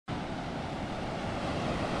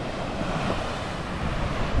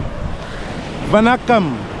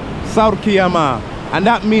Vanakkam, Saurkiyama, and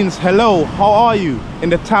that means hello, how are you, in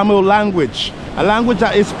the Tamil language, a language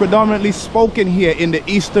that is predominantly spoken here in the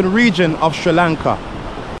eastern region of Sri Lanka.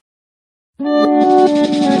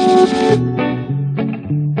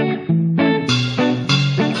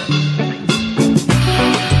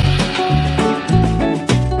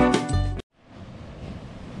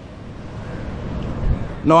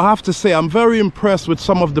 Now I have to say I'm very impressed with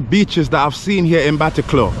some of the beaches that I've seen here in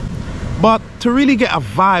Batticaloa. But to really get a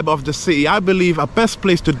vibe of the city, I believe a best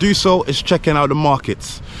place to do so is checking out the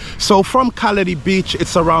markets. So from Kaladi Beach,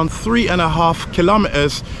 it's around 3.5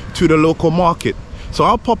 kilometers to the local market. So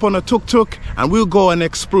I'll pop on a tuk-tuk and we'll go and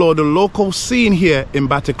explore the local scene here in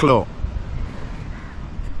Batticaloa.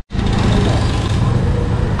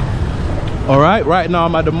 Alright, right now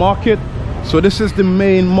I'm at the market. So this is the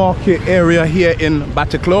main market area here in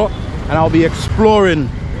Batticaloa, and I'll be exploring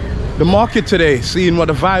the market today, seeing what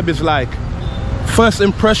the vibe is like. First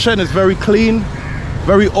impression is very clean,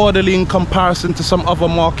 very orderly in comparison to some other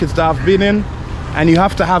markets that I've been in, and you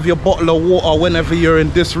have to have your bottle of water whenever you're in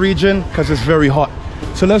this region because it's very hot.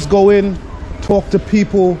 So let's go in, talk to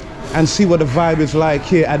people and see what the vibe is like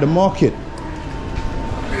here at the market.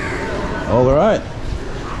 All right.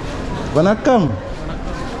 Vanakkam.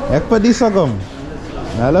 Ekpadi sagam.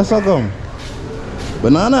 Nala sagam.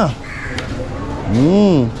 Banana.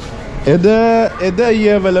 Eda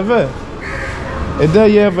ye veleve. Eda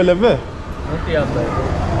ye veleve.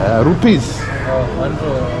 Rupees.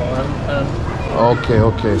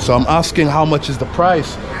 Okay. So I'm asking how much is the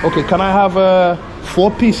price. Okay, can I have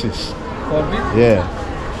 4 pieces? 4 pieces? Yeah.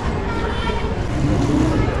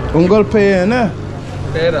 Ungal pe na?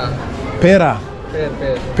 Pera.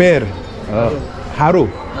 Per. Harun.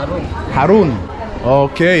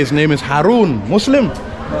 Okay, his name is Harun. Muslim?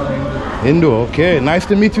 Hindu. Okay, nice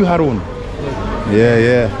to meet you, Harun.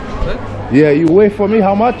 Yeah. Yeah, you wait for me.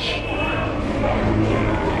 How much?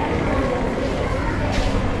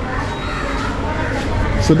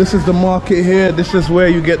 So this is the market here. This is where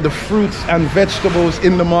you get the fruits and vegetables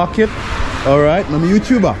in the market. All right, I'm a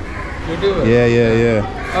YouTuber. Yeah.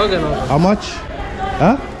 Okay, no. How much?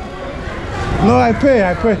 Huh? No, I pay.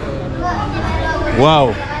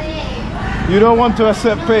 Wow. You don't want to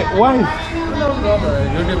accept pay? Why?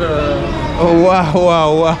 Oh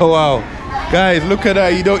wow. Guys, look at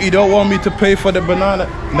that. You don't want me to pay for the banana.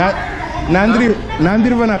 Nandri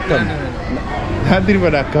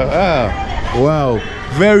Vanakkam. Ah, wow.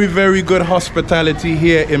 Very good hospitality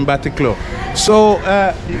here in Batticaloa. So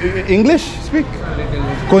English speak?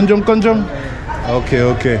 Konjom.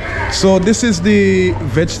 Okay. So this is the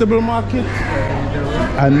vegetable market.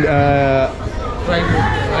 And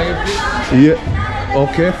yeah,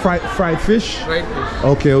 okay, fried fish.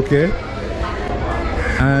 Okay.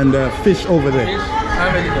 And fish over there. Fish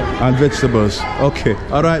and vegetables. Okay,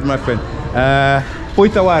 all right, my friend.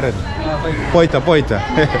 Poita waran. Poita.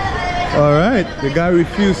 All right, the guy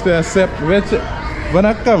refused to accept vegetables.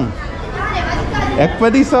 Vanakkam.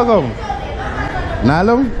 Ekpadi sagam.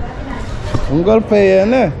 Nalum. Ungal pe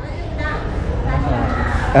na.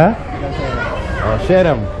 Huh? Oh,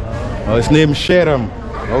 Sheram. Oh, his name is Sheram.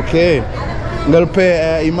 Okay.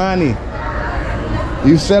 Ngalpe Imani.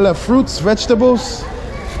 You sell fruits, vegetables?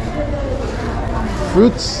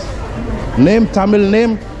 Fruits? Name, Tamil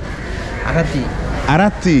name? Agati.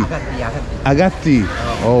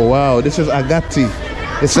 Oh wow, this is agati.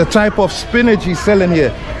 It's a type of spinach he's selling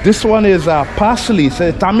here. This one is parsley. It's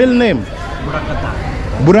a Tamil name.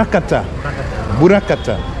 Burakata.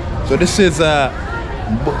 So this is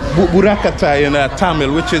burakata in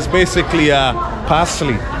Tamil, which is basically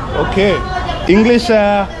parsley. Okay. English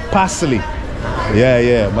parsley.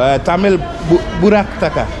 Yeah. But Tamil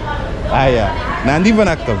burakataka. Yeah. Nandi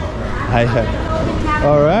Vanakkam.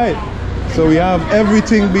 All right. So we have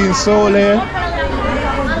everything being sold here.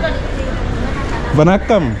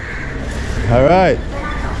 Vanakkam. All right.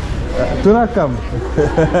 Tunakam.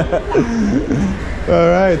 All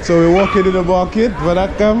right. So we're walking in the market.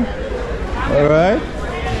 Vanakkam. All right.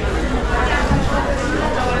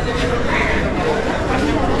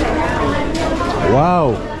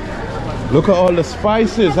 Wow. Look at all the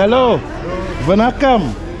spices. Hello.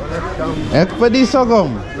 Vanakkam. Ekpadi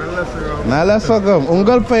sagam. Nala sagam.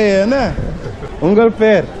 Ungal pe na? Ungal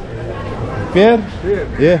per. Per?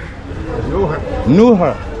 Yeah.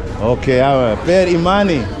 Nuha. Okay, Per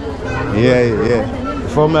Imani. Yeah.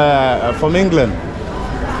 From England.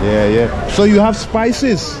 Yeah. So you have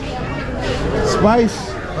spices?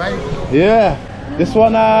 Spice? Yeah. This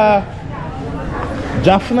one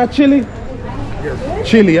Jaffna chili? Yes.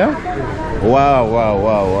 Chili, huh? Wow.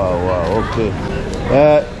 Okay.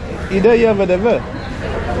 Ida you ever?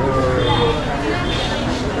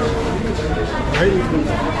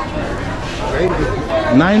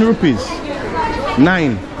 9 rupees.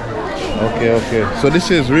 9. Okay, okay. So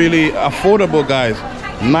this is really affordable, guys.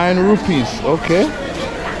 9 rupees. Okay.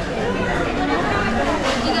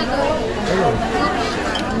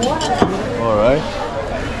 All right.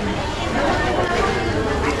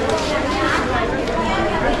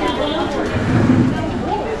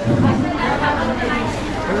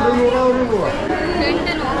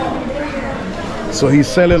 So he's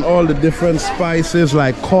selling all the different spices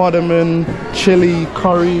like cardamom, chili,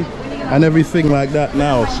 curry, and everything like that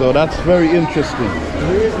now. So that's very interesting.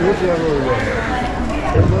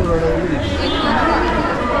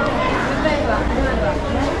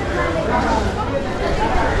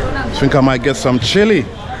 I think I might get some chili.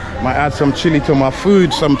 Might add some chili to my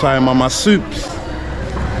food sometime on my soups.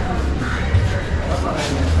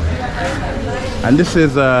 And this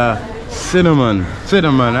is cinnamon,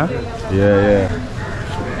 huh? Yeah, yeah.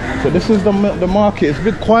 So this is the market. It's a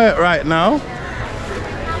bit quiet right now.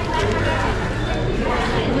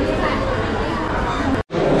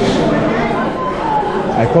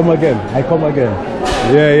 I come again.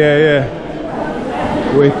 Yeah, yeah, yeah.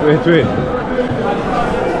 Wait.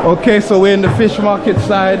 Okay, so we're in the fish market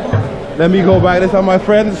side. Let me go back. These are my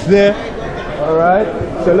friends there. All right.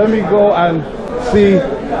 So let me go and see.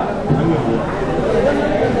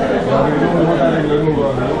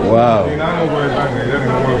 Wow.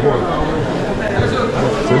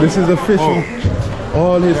 So this is a fish.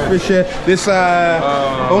 All his fish here. This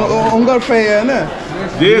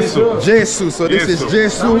Jesu. So this is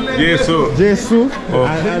Jesu.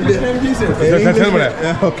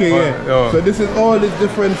 Okay, yeah. So this is all the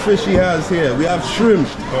different fish he has here. We have shrimp.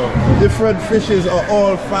 Different fishes are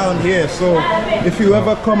all found here. So if you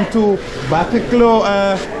ever come to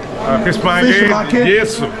Batticaloa fish market,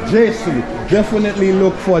 Jesu. Definitely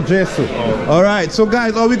look for Jesu. All right. So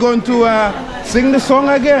guys, are we going to sing the song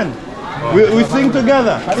again? We sing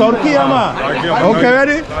together. Saurkiyama. Okay,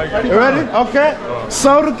 ready? You ready? Okay.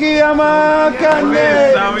 Saurkiyama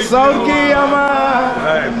kane, Saurkiyama,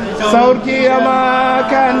 Saurkiyama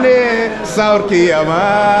kane, Saurkiyama.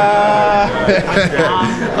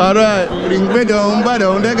 All right. Ding badom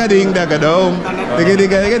badom daga ding daga dom, daga ding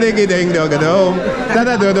ding daga dom, da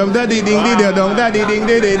da dom da ding ding dom da ding ding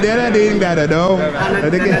ding da dom.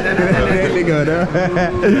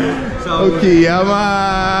 Saurkiyama.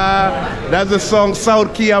 That's the song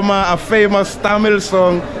Saurkiyama, a famous Tamil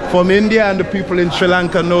song from India, and the people in Sri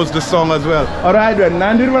Lanka knows the song as well. All right, then.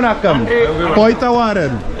 Nandir Vanakam. Poita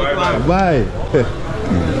Warren. Bye.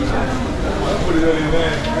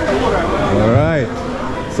 All right.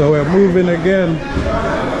 So we're moving again.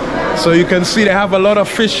 So you can see they have a lot of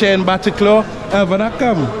fish here in Batticaloa.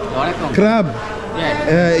 Vanakam. Crab.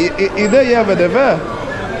 Ida you have a dever.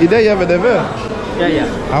 Yeah.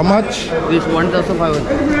 How much? This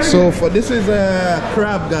 1,500. So for this is a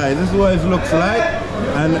crab, guys. This is what it looks like.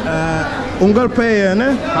 And Ungal Pay,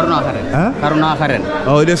 ne? Karuna Karen.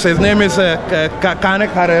 Oh, this his name is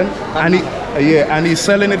Kanek Karen, and he's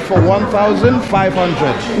selling it for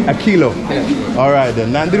 1,500 a kilo. All right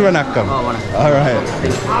then. Nandir Vanakam. All right.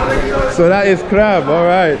 So that is crab. All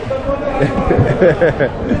right.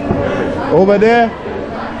 Over there.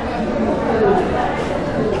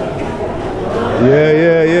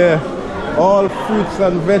 Yeah. All fruits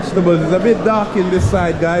and vegetables. It's a bit dark in this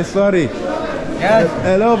side, guys. Sorry. Yes.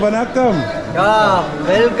 Hello, Vanakam. Yeah,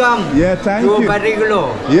 welcome. Yeah, thank you. To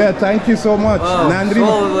Batticaloa. Yeah, thank you so much. Nandri.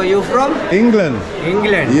 So you from? England.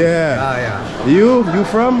 Yeah. You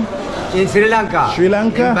from? In Sri Lanka. Sri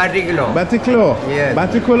Lanka? In Batticaloa. Batticaloa? Yes.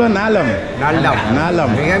 Batticaloa Nalam.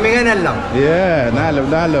 Miga Nalam. Yeah,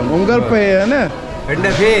 Nalam. Ungal Pay, ne?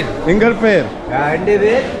 Ingal Pay.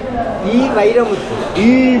 E.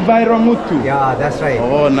 Vairamuthu. Yeah, that's right.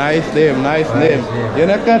 Oh, nice name.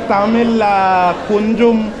 Yenaka Tamil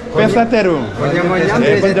Kunjum Pesaterum. Konjam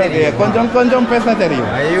Pesaterum.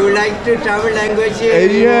 You like to Tamil language?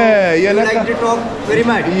 Yeah. You like to talk very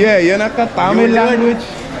much? Yeah, Yenaka Tamil language.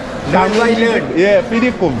 Yeah,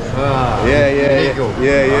 Pidipum.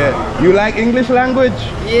 Yeah. You like English language?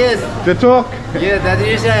 Yes. To talk? Yeah, that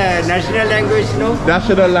is a national language, no?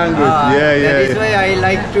 National language, yeah. That is why I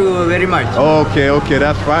like to very much. Okay,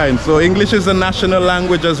 that's fine. So English is a national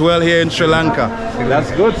language as well here in Sri Lanka. That's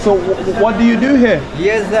good. So what do you do here?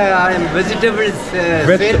 Yes, I am vegetables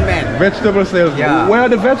salesman. Vegetable salesman. Yeah. Where are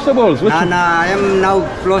the vegetables? I am now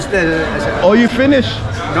closed. Oh, you finished?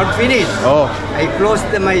 Not finished. Oh. I closed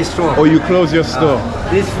my store. Oh, you closed your store.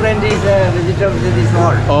 This friend is a vegetables in this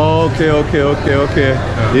hall. Oh, okay.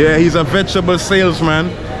 Yeah, he's a vegetable salesman.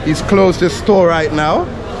 He's closed his store right now.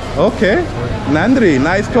 Okay. Nandri,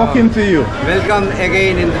 nice talking to you. Welcome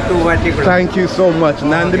again in the two vertical. Thank you so much.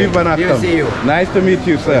 Nandri Vanakam. See you. Nice to meet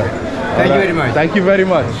you, sir. Thank you very much. Thank you very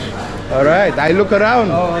much. All right. I look around.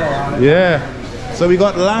 Yeah. So we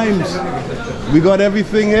got limes. We got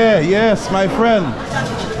everything here. Yes, my friend.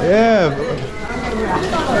 Yeah.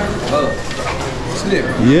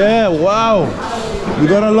 Yeah, wow. We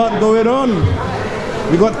got a lot going on.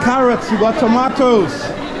 We got carrots, we got tomatoes,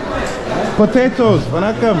 potatoes.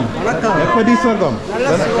 Vanakam. Ekpadisagam.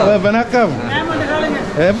 Vanakam.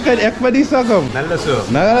 Ekpadisagam.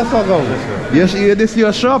 Nagasagam. Yes, this is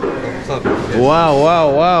your shop? Wow, wow,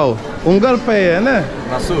 wow. Ungal pay, ne?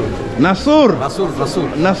 Nasur.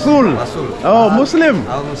 Nasul. Oh, Muslim.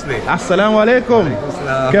 Assalamu alaikum.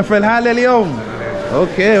 كيف الحال اليوم؟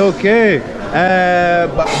 Okay.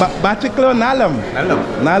 Batticaloa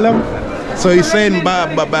Nalam. So he's saying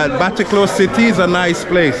Batticaloa city is a nice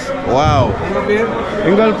place. Wow.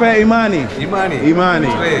 Ingolpe Imani.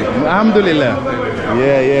 Alhamdulillah.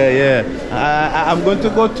 Yeah. I'm going to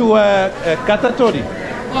go to Katatori.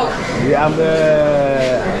 Yeah,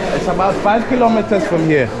 it's about 5 kilometers from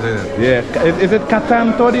here. Yeah. Is it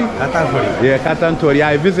Katantori? Yeah, Katantori.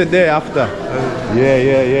 I visit there after.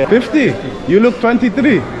 Yeah. 50. You look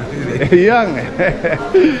 23. Young.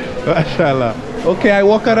 Mashallah. Okay, I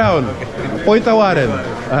walk around. Poita Warren.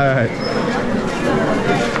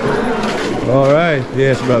 Alright.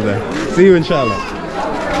 Yes, brother. See you inshallah.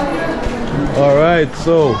 Alright,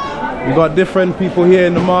 so we got different people here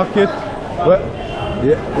in the market.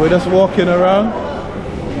 We're just walking around.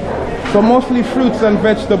 So mostly fruits and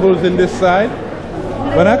vegetables in this side.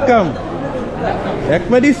 Vanakam.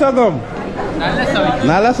 Ekmedi sagam.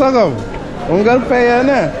 Nala sagam. Ungal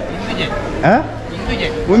payana. Huh?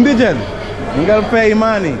 Undijan. Ungal pay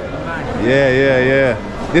Imani. Yeah.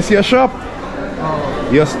 This your shop?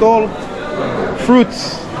 Your stall?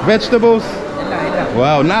 Fruits, vegetables?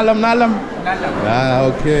 Wow, nalam. Ah,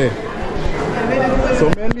 okay. So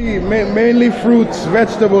mainly fruits,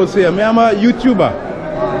 vegetables here. I'm a YouTuber.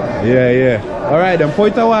 Yeah. Alright then,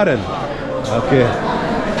 Poita Warren. Okay.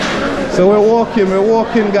 So we're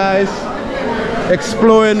walking guys.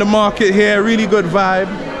 Exploring the market here, really good vibe.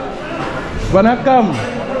 Vanakam.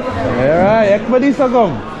 Alright, Ekmadi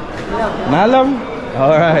Sagam. Nalam?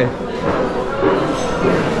 Alright.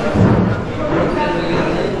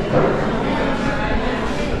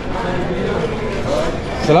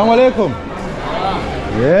 Assalamu alaikum.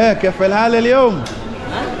 Yeah, كيف الحال اليوم؟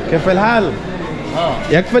 كيف الحال؟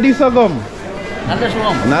 Ekmadi Sagam.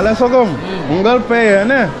 Nala Sagam. Ungal pay,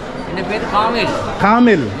 ne?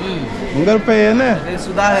 Kamil. Ungal pay, ne?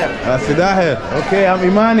 Sudahir. Okay, I'm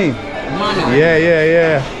Imani.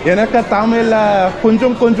 Yeah. Yanaka Tamil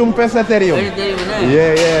kunjum pesa teriyo.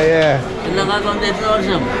 Yeah.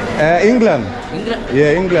 England.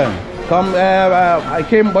 Yeah, England. I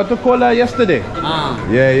came Batticaloa yesterday.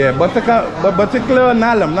 Yeah. Batticaloa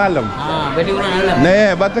Nalam.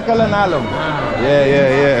 Yeah, Batticaloa Nalam.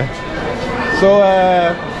 Yeah. So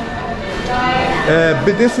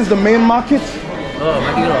this is the main market.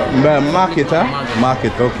 Market, huh?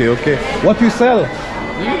 Market. Okay. What you sell?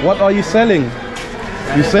 What are you selling?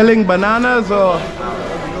 You selling bananas or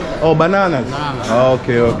bananas?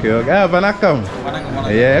 Okay. Vanakam.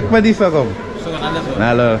 Yeah, Ekmadi Sagam.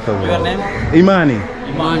 Nala Sagam. Your name? Imani.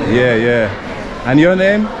 Yeah. And your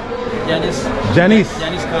name? Janice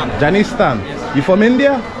Khan. Janice Khan. Yes. You from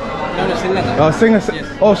India? No, Sri Lanka.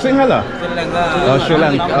 Oh, Sinhala. Sri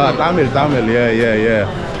Lanka. Oh, Tamil. Yeah.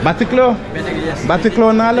 Batticaloa? Yes.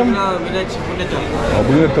 Batticaloa Nalam? Village Bugnatoli. Oh,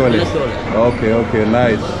 Bugnatoli. Okay,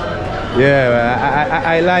 nice. Yeah,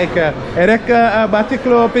 I like Ereka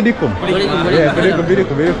Batticaloa Pedicum. Yeah,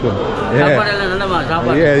 Pedicum.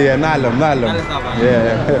 Yeah, Nalam.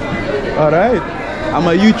 Yeah. Alright. I'm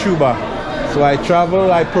a YouTuber. So I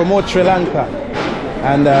travel, I promote Sri Lanka.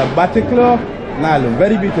 And Batticaloa Nalam,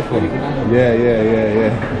 very beautiful.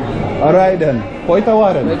 Yeah. Alright then. Poita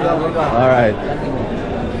Warren. Alright.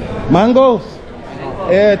 Mangoes.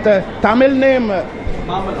 Tamil name.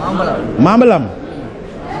 Mamalam.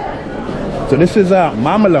 So this is a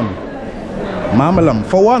Mamalam.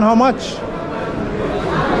 For one, how much?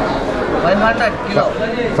 500 kilo.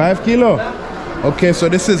 5 kilo. Okay, so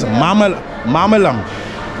this is Mamalam.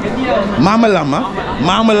 Huh?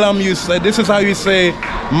 Mamalam, you say, this is how you say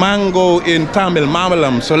mango in Tamil,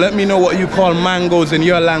 Mamalam. So let me know what you call mangoes in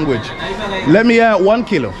your language. Let me 1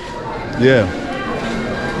 kilo. Yeah.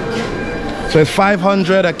 So it's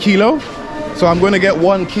 500 a kilo. So I'm going to get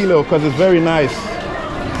 1 kilo because it's very nice.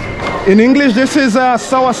 In English, this is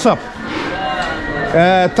soursop.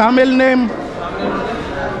 Tamil name?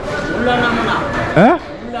 Huh?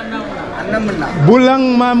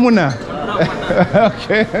 Bulang Mamuna.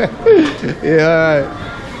 Okay. Yeah.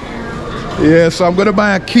 Yeah, so I'm gonna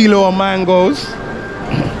buy a kilo of mangoes.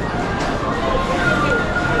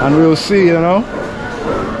 And we'll see, you know.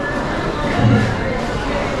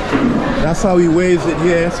 That's how he weighs it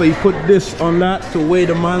here. So he put this on that to weigh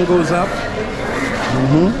the mangoes up.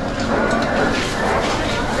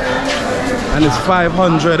 And it's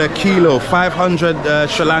 500 a kilo, 500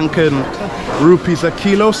 Sri Lankan rupees a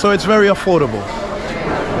kilo, so it's very affordable.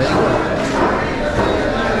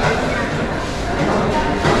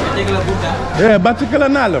 Yeah, Batticaloa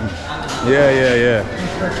Nalam. Yeah.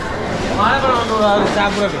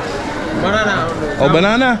 Oh,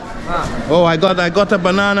 banana? Oh, I got a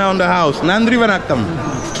banana on the house. Nandri Vanakam.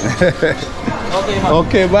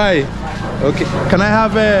 Okay, bye. Okay, can I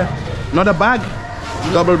have another bag?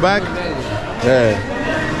 Double bag? Yeah.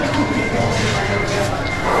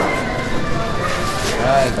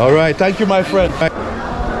 All right, thank you, my friend.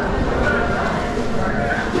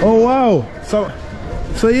 Oh wow,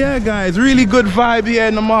 so yeah, guys, really good vibe here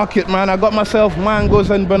in the market, man. I got myself mangoes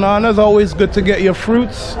and bananas. Always good to get your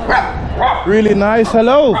fruits. Really nice.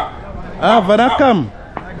 Hello. Vanakkam.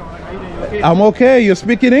 I'm okay. You're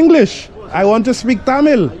speaking English. I want to speak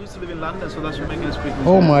Tamil. I used to live in London, so that's what making me speak.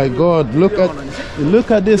 Oh my God! Look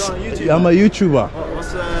at this. I'm a YouTuber.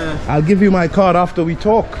 I'll give you my card after we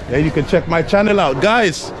talk, and you can check my channel out,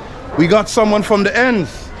 guys. We got someone from the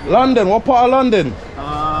ends. London. What part of London?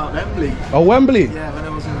 Wembley. Oh, Wembley. Yeah, when I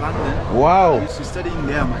was in London. Wow. I used to study in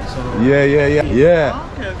there, man. So. Yeah.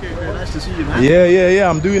 Okay. Nice to see you, man. Yeah.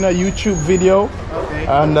 I'm doing a YouTube video. Okay.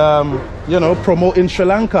 And you know, promoting Sri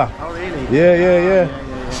Lanka. Oh, really? Yeah.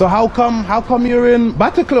 So how come you're in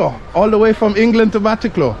Batticaloa, all the way from England to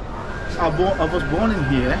Batticaloa? I was born in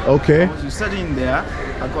here. Okay. I was studying there.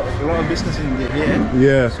 I got a lot of business in here.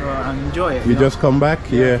 Yeah. So I enjoy it. You just come back?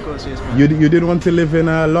 Yeah. Of course, yes, man. You didn't want to live in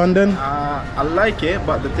London? I like it,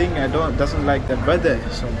 but the thing doesn't like the weather.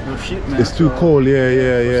 So shit, man. It's too cold.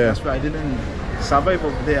 Yeah. That's why I didn't survive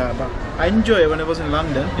over there. But I enjoy it when I was in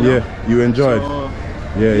London. You enjoyed. So,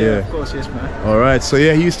 yeah. Of course, yes, man. All right. So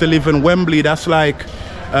yeah, he used to live in Wembley. That's like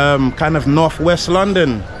kind of northwest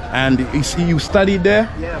London. And you studied there?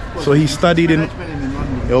 Yeah, of course. So he studied in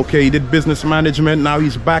London. Okay, he did business management. Now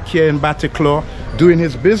he's back here in Batticaloa doing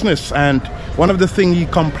his business. And one of the things he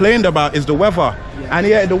complained about is the weather. Yeah. And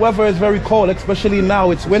yeah, the weather is very cold, especially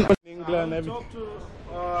now. It's winter in England. I talk to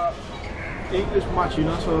English much, you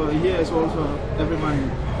know. So here is also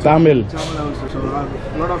everyone Tamil also. So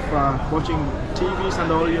a lot of watching TVs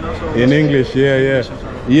and all, you know. So in English, yeah.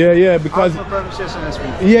 Because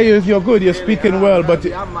you're good. You're speaking well, but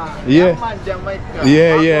yeah.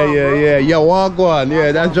 Wagwan.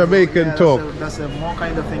 Yeah, that's Jamaican talk. That's a more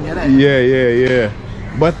kind of thing, isn't it? Yeah.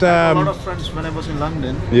 But a lot of friends when I was in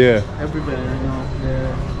London. Yeah. Everywhere, you know.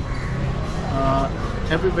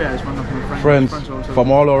 Everywhere is one of my friends also.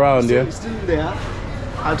 From all around. Still there.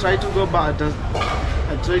 I'll try to go, but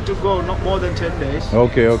I try to go not more than 10 days.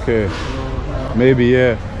 Okay. So, maybe,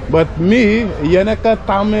 yeah. But me, yeneka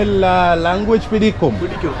Tamil language pidikum.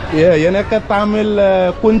 Yeah, yeneka Tamil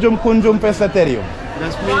kunjum pesaterium.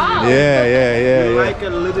 That's me. Yeah. You like a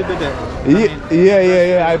little bit.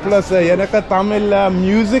 Yeah. I plus yeneka Tamil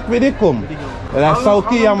music pidikum. How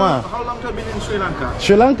long have you been in Sri Lanka?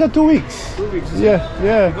 Sri Lanka 2 weeks. 2 weeks. Yeah.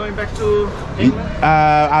 You're going back to England?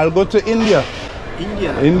 I'll go to India.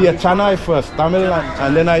 India, Chennai first, Tamil Nadu,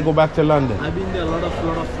 and then I go back to London. I've been there a lot of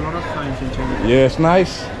times in Chennai. Yeah, it's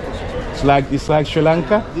nice. It's like Sri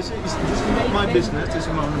Lanka. This is not my business. This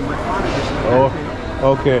is my father's business. Oh,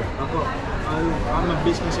 okay. I'm a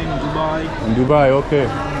business in Dubai. In Dubai, okay.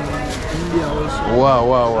 India also.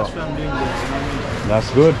 Wow. That's why I'm doing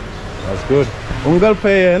this. That's good. Ungal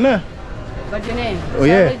pe na? What's your name? Oh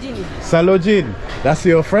yeah. Salojin. That's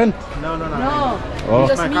your friend? No. Oh.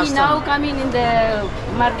 Because me now coming in the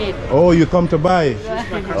market. Oh, you come to buy?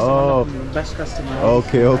 Oh. Best customer.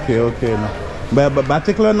 Okay. But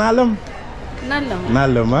Batticaloa Nalam?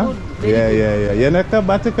 Nalam, huh? Yeah. Yeneka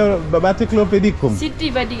Batticaloa pedikum.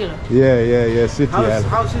 City Batticaloa. Yeah, city.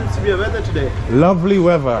 How seems to be the weather today? Lovely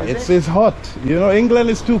weather. It's hot. You know, England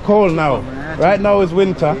is too cold now. Right now it's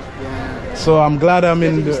winter. So I'm glad I'm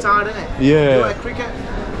in the... Yeah. You like cricket?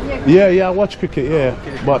 Yeah, I watch cricket, yeah.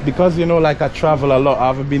 Okay. But because, you know, like I travel a lot, I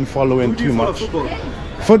haven't been following too much.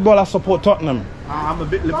 Football, I support Tottenham. I'm a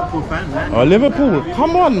bit Liverpool fan, man. Oh, Liverpool?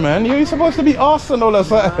 Come on, man. You're supposed to be Arsenal or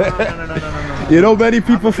something. No. You know, many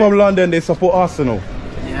people from London, they support Arsenal.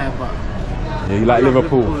 Yeah, but... Yeah, you like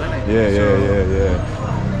Liverpool? Yeah.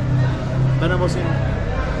 When I was in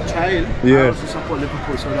child, I also support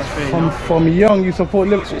Liverpool, so that's very From young, you support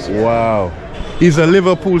Liverpool? Wow. He's a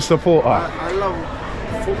Liverpool supporter. I love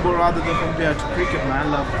football rather than compared to cricket,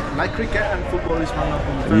 man. I like cricket and football is one of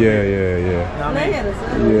them. Yeah.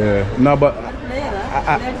 Yeah. No, but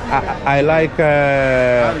I like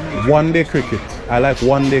one-day cricket. I like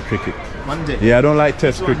one-day cricket. One day. Yeah, I don't like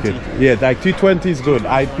test cricket. Yeah, like T20 is good.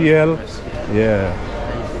 IPL. Yeah.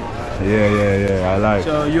 I like.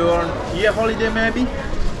 So you're on year holiday maybe?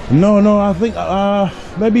 No, I think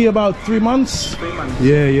maybe about 3 months. 3 months.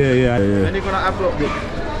 Yeah. When you gonna upload it?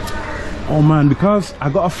 Oh man, because I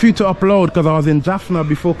got a few to upload because I was in Jaffna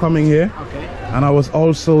before coming here. Okay. And I was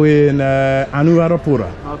also in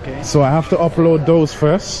Anuradhapura. Okay. So I have to upload those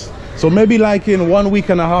first. So maybe like in 1 week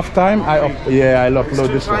and a half time, I'll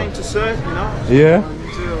upload this one. Trying to surf, you know. Yeah.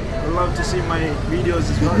 I love to see my videos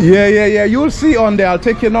as well. Yeah. You'll see on there. I'll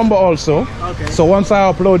take your number also. Okay. So once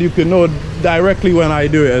I upload, you can know directly when I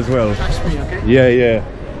do it as well. Text me, okay? Yeah.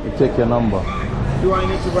 You take your number. Do I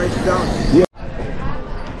need to write it down? Yeah.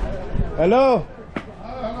 Hello.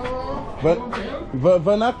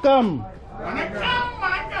 Vanakkam.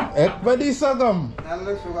 Ekbadi sagam.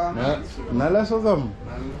 Nala sugam.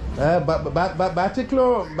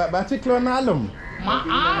 Batiklo nalum.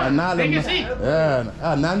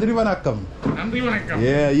 Nandri vanakkam.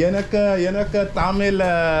 Yeah, yenaka Tamil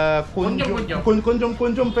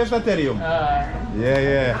kunjum pesaterium.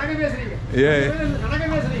 Yeah.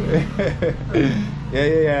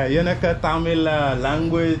 Yenaka Tamil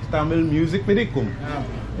language, Tamil music pedikum.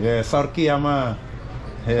 Yeah, Sarki ama.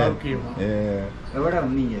 Yeah.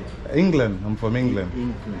 England. I'm from England.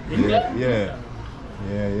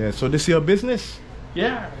 Yeah. So this is your business?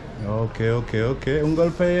 Yeah. Okay.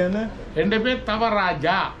 Ungal payana? And the bit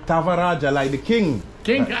Tavaraja. Tavaraja, like the king.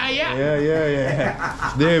 King Kaya.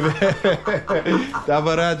 Yeah. Dave.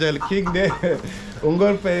 Tavaraja, king there.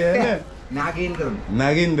 Ungal payana?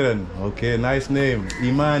 Nagindran. Okay, nice name.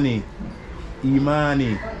 Imani.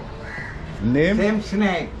 Name? Same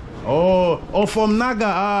snake. Oh, from Naga.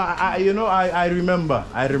 I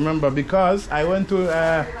remember because I went to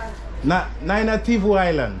Nainativu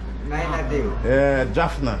Island.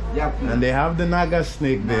 Jaffna. And they have the Naga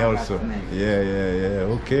snake there also. Snake. Yeah.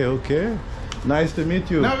 Okay. Nice to meet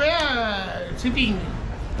you. Now where sitting?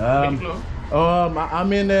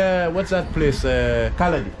 I'm in what's that place?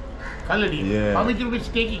 Kaladi. Yeah. How much will it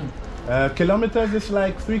taking? Kilometers is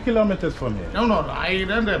like 3 kilometers from here. No, I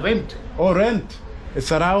rent the rent. Oh, rent.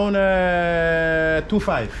 It's around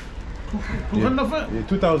 2,500. 205?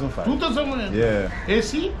 2,500. 2,000? Yeah.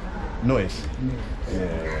 AC? No AC.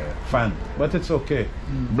 Yeah. Fan. But it's okay.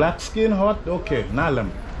 Black skin, hot, okay. Nalam.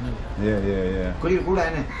 Yeah.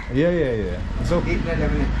 Yeah. It's okay.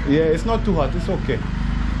 Yeah, it's not too hot. It's okay.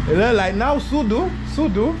 Like now, Sudu,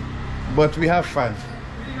 but we have fan.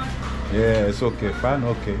 Yeah, it's okay. Fan,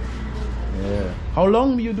 okay. Yeah. How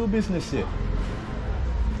long you do business here?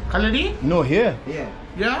 Kaladi? No, here.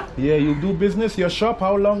 Yeah? Yeah, you do business, your shop,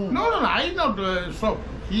 how long? No, I not shop.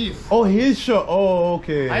 He is. Oh, his shop. Oh,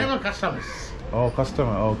 okay. I am a customer. Oh,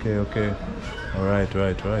 customer. Okay. All right.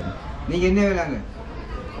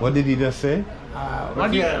 What did he just say?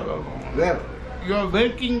 What you are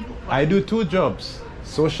working? I do 2 jobs.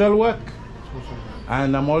 Social work.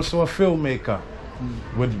 And I'm also a filmmaker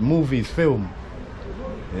with movies, film.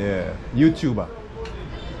 Yeah. YouTuber.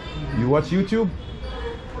 You watch YouTube?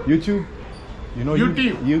 You know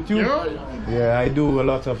YouTube? Yeah, I do a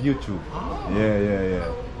lot of YouTube. Yeah.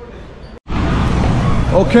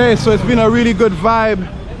 Okay, so it's been a really good vibe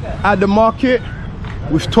at the market.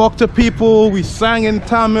 We've talked to people, we sang in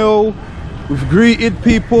Tamil, we've greeted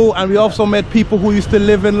people, and we also met people who used to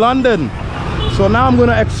live in London. So now I'm going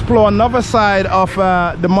to explore another side of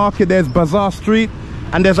the market. There's Bazaar Street,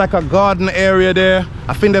 and there's like a garden area there.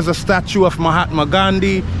 I think there's a statue of Mahatma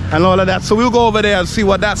Gandhi and all of that. So we'll go over there and see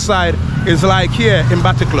what that side is like here in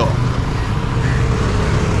Batticaloa.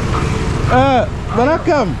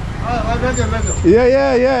 Vanakkam.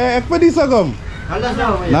 Yeah. Ekpadi sagam.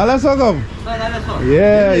 Nala sagam.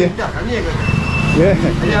 Yeah.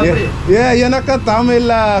 Yanaka Tamil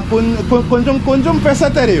kunjum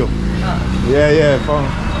pesateriyo. Yeah.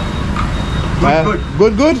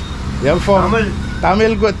 Good. Yeah, from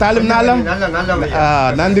Tamil good. Talim nalam.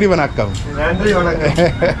 Nandri vanakkam.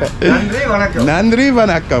 Nandri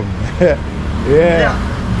vanakkam. Yeah.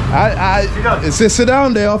 I sit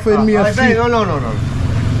down. They offered me a seat. No.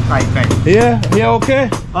 Right. Yeah, okay.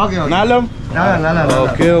 Okay. Nalam.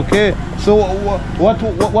 Okay. So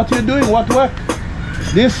what you doing? What work?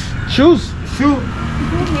 This shoes?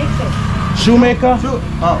 Shoemaker?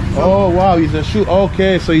 Oh wow, he's a shoe.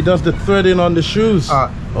 Okay, so he does the threading on the shoes.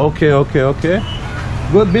 Okay.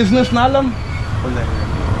 Good business, Nalam?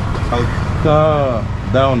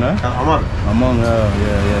 Down, huh? Among. Among,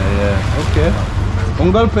 yeah. Okay.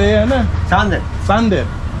 Unggal pe na? Sanden. Sanden.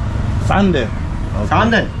 Sanden. Okay.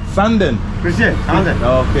 Sanden. Sanden. Christian. Sanden.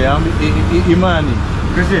 Okay, I'm Imani.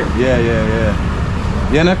 Christian. Yeah.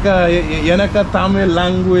 Yanaka Tamil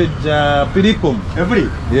language pirikum. Every.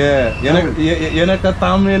 Yeah. Yanaka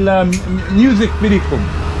Tamil music pirikum.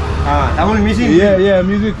 Tamil music. Yeah,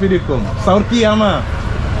 music pirikum. Saurkiyama.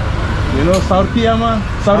 You know Saurkiyama?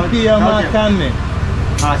 Saurkiyama Kanne.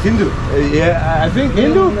 Hindu. Yeah, I think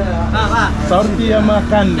Hindu. Saurkiyama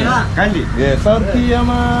Kanne. Kandi. Yeah,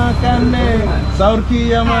 Saurkiyama Kanne.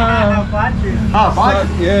 Saurkiyama. Part.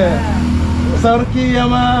 Yeah.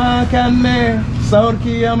 Saurkiyama Kanne.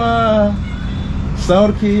 Saurkiyama.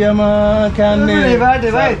 Saurkiyama Kanne.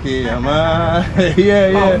 Saurkiyama.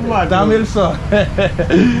 Yeah. Tamil song.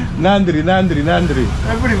 Nandri.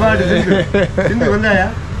 Every part is Hindu. Hindu vanda ya?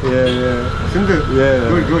 Yeah. Hindu.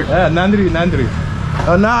 Yeah. Good. Nandri.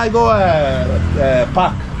 Now I go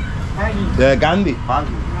Park. Gandhi. Park.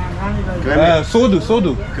 Climate.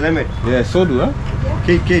 Sodu. Climate. Yeah, Sodu, huh?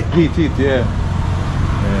 Heat, yeah.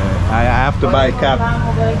 I have to buy a cap.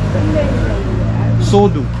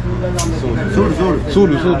 Sodu.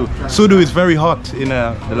 Sudu is very hot in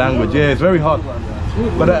the language. Yeah, it's very hot.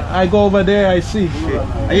 But I go over there, I see.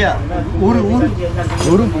 Yeah. Uru.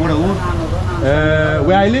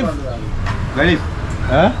 Where I live?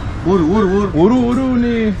 Huh? Uru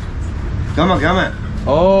ni. Gama.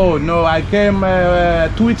 Oh no, I came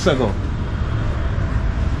 2 weeks ago.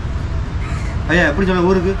 எப்படி சொல்ல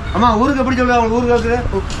ஊருக்கு அம்மா ஊருக்கு எப்படி சொல்ல அவங்க ஊருக்கு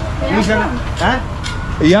கேக்குற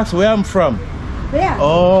Yes, where I'm from. Where?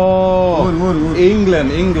 Oh, England,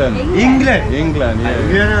 yeah.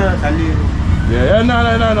 Yeah,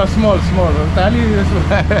 no, small. Tally,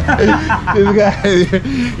 this guy,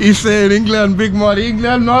 he's saying England, big money.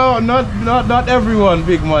 England, no, not everyone,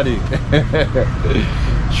 big money.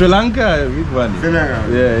 Sri Lanka, big money. Sri Lanka.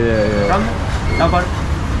 Yeah. Come,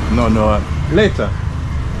 No, later.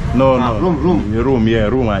 No.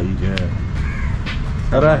 Room, I eat,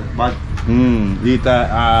 yeah. Alright. But. Eat,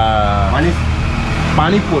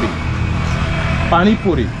 Pani puri.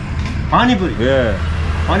 Yeah.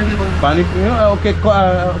 Pani puri.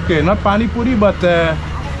 Okay, not pani puri, but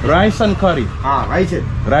rice and curry.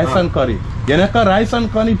 Rice and curry. Yanaka rice and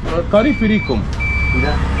curry pirikum.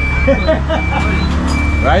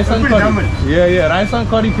 Rice and curry. Yeah, rice and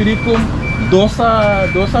curry pirikum.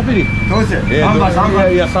 Dosa pirik.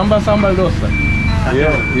 Yeah, sambal dosa.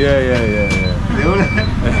 Yeah.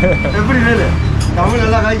 எப்படி வேலை தமிழ்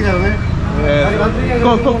எல்லாம் காய்க்கிறாங்க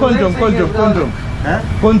Konjum.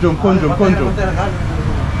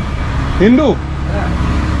 Hindu?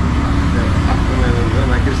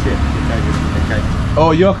 Christian.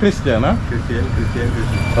 Oh, you're Christian, huh? Christian.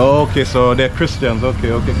 Oh, okay, so they're Christians.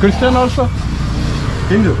 Okay. Christian also?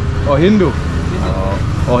 Hindu. Oh, Hindu.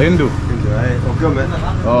 Oh, Hindu. Okay, man.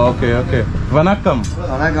 Oh, okay. Vanakkam.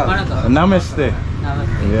 Namaste.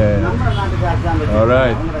 Yeah.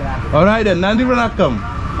 All right then. Nandi Vanakkam.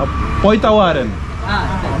 Poita waren.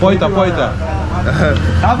 Poita.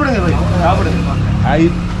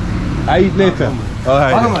 I eat later. All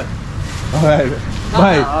right.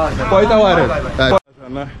 Bye. Poita waren.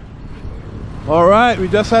 All right. We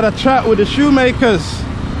just had a chat with the shoemakers.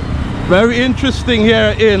 Very interesting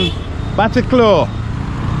here in Batticaloa.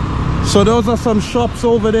 So those are some shops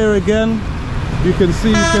over there again. You can see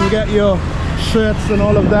you can get your shirts and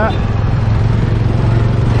all of that.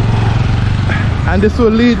 And this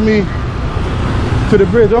will lead me to the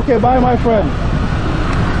bridge. Okay, bye my friend.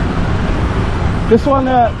 This one,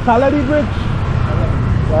 Kaladi Bridge?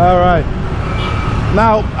 Alright.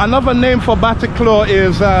 Now, another name for Batticaloa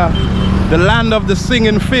is the land of the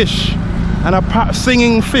singing fish. And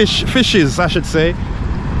singing fishes, I should say.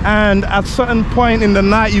 And at certain point in the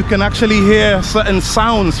night, you can actually hear certain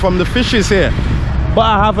sounds from the fishes here. But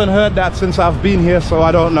I haven't heard that since I've been here, so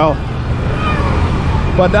I don't know.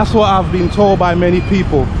 But that's what I've been told by many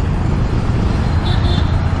people.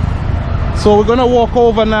 So we're gonna walk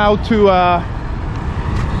over now to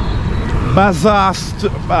Bazaar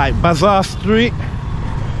Street,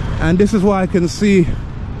 and this is what I can see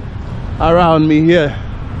around me here.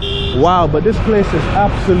 Wow, but this place is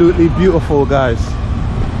absolutely beautiful, guys.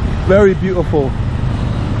 Very beautiful.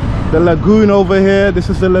 The lagoon over here, this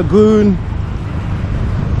is the lagoon.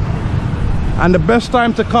 And the best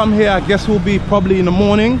time to come here, I guess, will be probably in the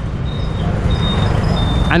morning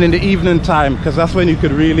and in the evening time, because that's when you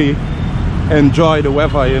could really enjoy the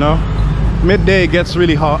weather, you know. Midday it gets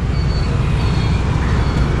really hot.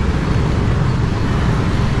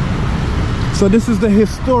 So this is the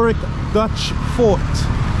historic Dutch fort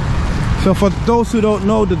So for those who don't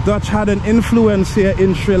know, the Dutch had an influence here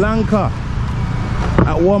in Sri Lanka.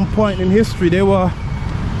 At one point in history, they were,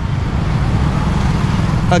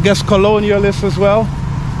 I guess, colonialists as well.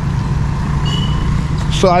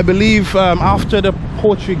 So I believe after the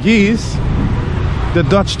Portuguese, the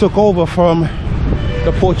Dutch took over from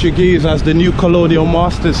the Portuguese as the new colonial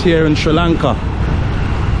masters here in Sri Lanka.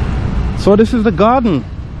 So this is the garden.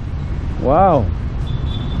 Wow.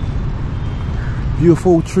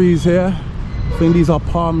 Beautiful trees here. I think these are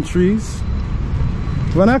palm trees.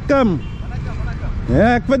 Vanakkam.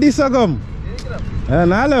 Yeah, kpadi sagam.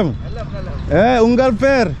 Nalam. Ungal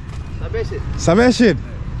per. Sabeshit.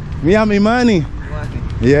 Miyam Imani.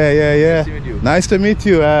 Yeah. Nice to meet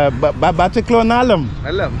you. Batticaloa Nalam.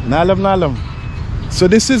 Nalam. So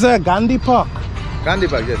this is a Gandhi Park. Gandhi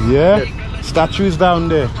Park, yes. Yeah. Yes. Statues down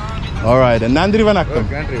there. All right. And Nandri Vanakkam.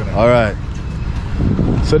 All right.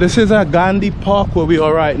 So this is a Gandhi Park where we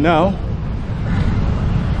are right now.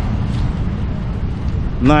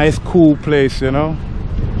 Nice, cool place, you know.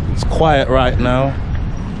 It's quiet right now,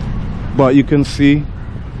 but you can see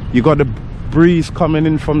you got the breeze coming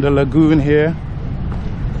in from the lagoon here,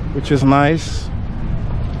 which is nice.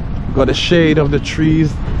 Got the shade of the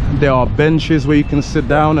trees. There are benches where you can sit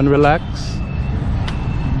down and relax.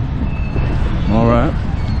 All right.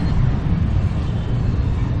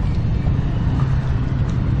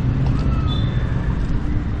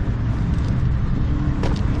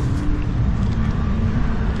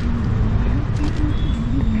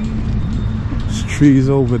 Trees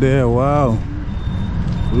over there. Wow,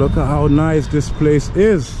 look at how nice this place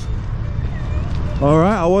is. All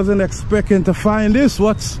right, I wasn't expecting to find this.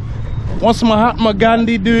 What's Mahatma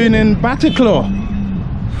Gandhi doing in Batticaloa?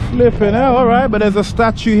 Flipping hell. All right, but there's a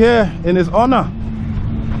statue here in his honor.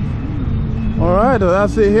 All right,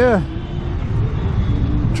 that's it here,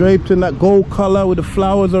 draped in that gold color with the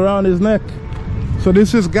flowers around his neck. So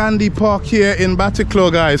this is Gandhi Park here in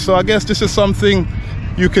Batticaloa, guys. So I guess this is something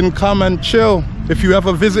you can come and chill. If you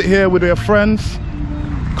ever visit here with your friends,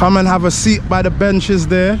 come and have a seat by the benches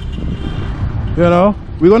there. You know,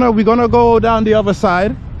 we're gonna go down the other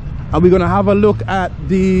side, and we're gonna have a look at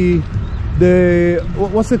the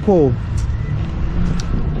what's it called?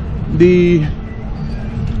 The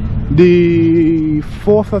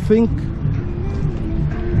fourth, I think.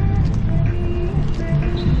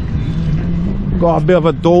 Got a bit of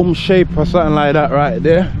a dome shape or something like that right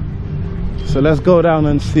there. So let's go down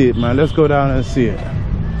and see it, man. Let's go down and see it.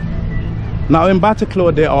 Now in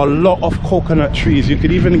Batticaloa, there are a lot of coconut trees. You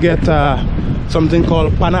could even get something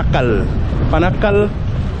called panakal. Panakal,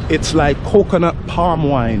 it's like coconut palm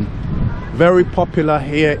wine. Very popular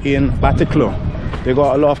here in Batticaloa. They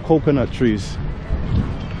got a lot of coconut trees.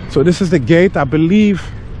 So this is the gate. I believe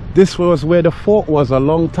this was where the fort was a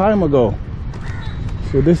long time ago.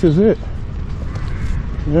 So this is it.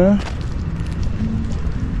 Yeah.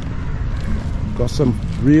 Got some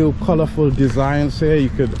real colorful designs here. You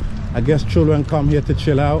could, I guess, children come here to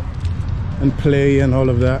chill out and play and all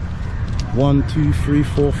of that. 1, 2, 3,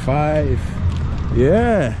 4, 5.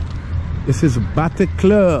 Yeah, this is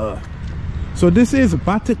Batticaloa. So this is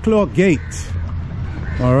Batticaloa Gate.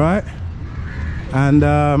 All right, and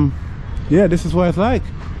yeah, this is what it's like.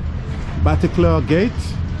 Batticaloa Gate,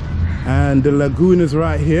 and the lagoon is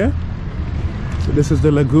right here. So this is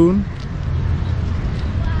the lagoon.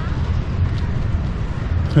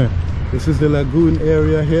 This is the lagoon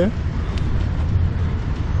area here.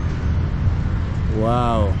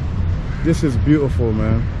 Wow, this is beautiful,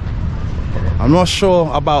 man. I'm not sure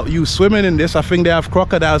about you swimming in this. I think they have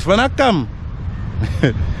crocodiles. When I come,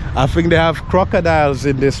 I think they have crocodiles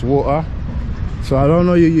in this water. So I don't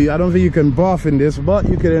know, I don't think you can bath in this, but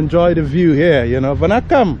you can enjoy the view here, you know. When I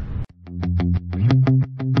come.